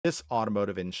This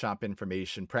automotive and shop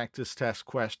information practice test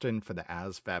question for the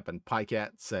ASVAB and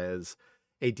PiCAT says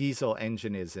a diesel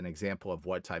engine is an example of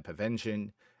what type of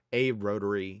engine? A.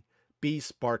 Rotary, B.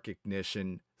 Spark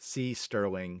ignition, C.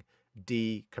 Stirling,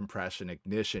 D. Compression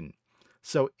ignition.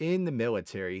 So in the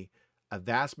military, a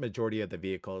vast majority of the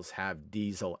vehicles have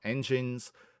diesel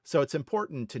engines. So it's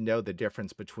important to know the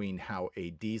difference between how a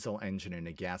diesel engine and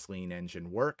a gasoline engine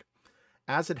work.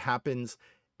 As it happens,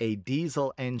 a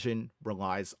diesel engine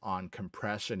relies on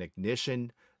compression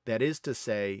ignition. That is to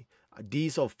say,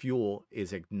 diesel fuel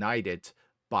is ignited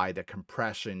by the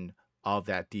compression of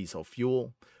that diesel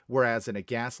fuel, whereas in a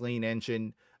gasoline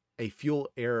engine, a fuel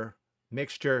air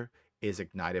mixture is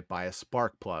ignited by a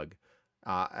spark plug.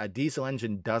 A diesel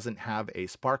engine doesn't have a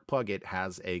spark plug, it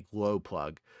has a glow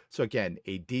plug. So again,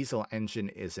 a diesel engine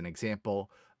is an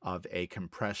example of a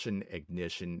compression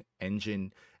ignition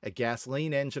engine. A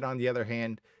gasoline engine, on the other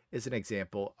hand, is an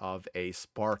example of a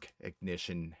spark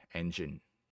ignition engine.